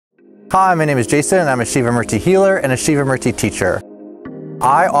Hi, my name is Jason and I'm a Shiva Murti Healer and a Shiva Murti teacher.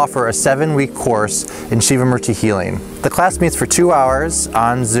 I offer a 7-week course in Shiva Murti Healing. The class meets for 2 hours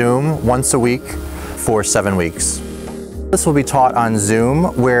on Zoom once a week for 7 weeks. This will be taught on Zoom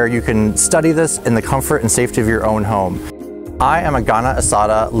where you can study this in the comfort and safety of your own home. I am a Ghana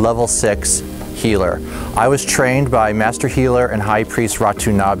Asada Level 6 healer. I was trained by Master Healer and High Priest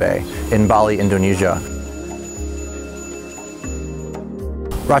Ratu Nabe in Bali, Indonesia.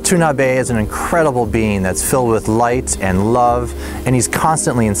 Ratu Nabe is an incredible being that's filled with light and love, and he's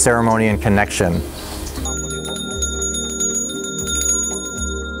constantly in ceremony and connection.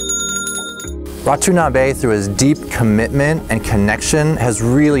 Ratu Nabe, through his deep commitment and connection, has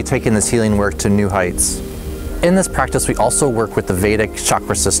really taken this healing work to new heights. In this practice, we also work with the Vedic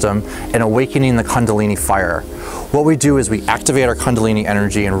chakra system and awakening the kundalini fire. What we do is we activate our kundalini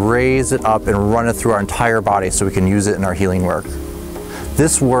energy and raise it up and run it through our entire body so we can use it in our healing work.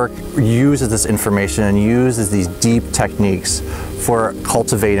 This work uses this information and uses these deep techniques for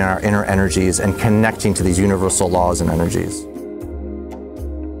cultivating our inner energies and connecting to these universal laws and energies.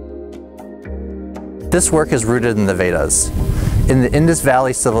 This work is rooted in the Vedas. In the Indus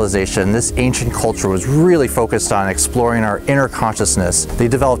Valley civilization, this ancient culture was really focused on exploring our inner consciousness. They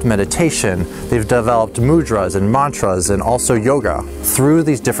developed meditation, they've developed mudras and mantras and also yoga. Through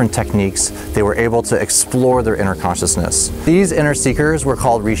these different techniques, they were able to explore their inner consciousness. These inner seekers were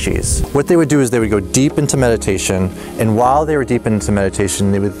called rishis. What they would do is they would go deep into meditation, and while they were deep into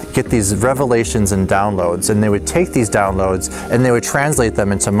meditation, they would get these revelations and downloads, and they would take these downloads and they would translate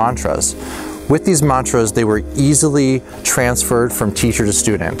them into mantras. With these mantras, they were easily transferred from teacher to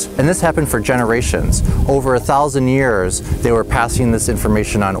student. And this happened for generations. Over 1,000 years, they were passing this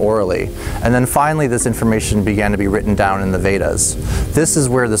information on orally. And then finally, this information began to be written down in the Vedas. This is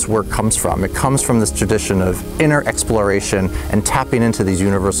where this work comes from. It comes from this tradition of inner exploration and tapping into these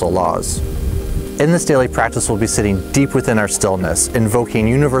universal laws. In this daily practice, we'll be sitting deep within our stillness, invoking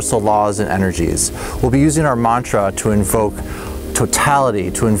universal laws and energies. We'll be using our mantra to invoke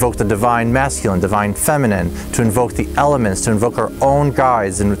totality, to invoke the divine masculine, divine feminine, to invoke the elements, to invoke our own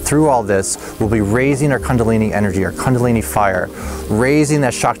guides, and through all this, we'll be raising our kundalini energy, our kundalini fire, raising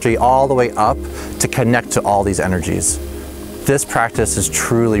that Shakti all the way up to connect to all these energies. This practice is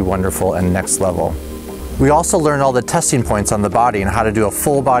truly wonderful and next level. We also learn all the testing points on the body and how to do a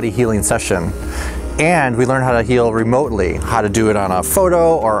full body healing session. And we learn how to heal remotely, how to do it on a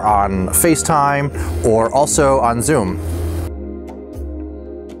photo or on FaceTime or also on Zoom.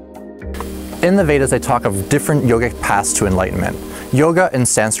 In the Vedas, they talk of different yogic paths to enlightenment. Yoga in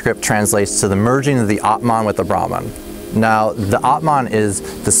Sanskrit translates to the merging of the Atman with the Brahman. Now, the Atman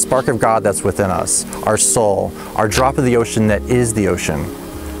is the spark of God that's within us, our soul, our drop of the ocean that is the ocean.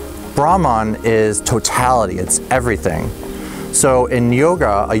 Brahman is totality, it's everything. So in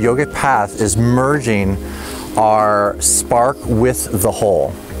yoga, a yogic path is merging our spark with the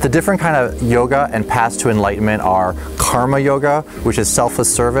whole. The different kind of yoga and paths to enlightenment are karma yoga, which is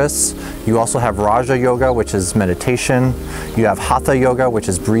selfless service. You also have raja yoga, which is meditation. You have hatha yoga, which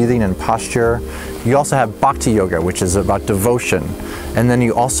is breathing and posture. You also have bhakti yoga, which is about devotion. And then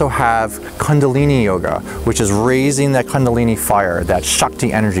you also have kundalini yoga, which is raising that kundalini fire, that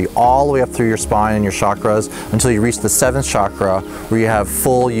shakti energy, all the way up through your spine and your chakras until you reach the 7th chakra, where you have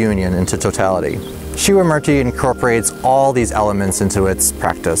full union into totality. Shiva Murti incorporates all these elements into its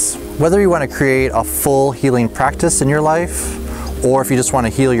practice. Whether you want to create a full healing practice in your life, or if you just want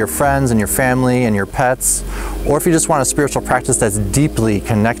to heal your friends and your family and your pets, or if you just want a spiritual practice that's deeply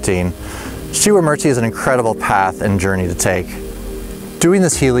connecting, Shiva Murti is an incredible path and journey to take. Doing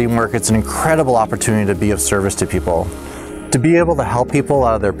this healing work, it's an incredible opportunity to be of service to people. To be able to help people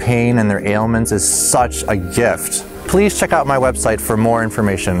out of their pain and their ailments is such a gift. Please check out my website for more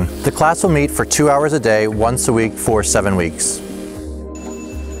information. The class will meet for 2 hours a day, once a week for 7 weeks.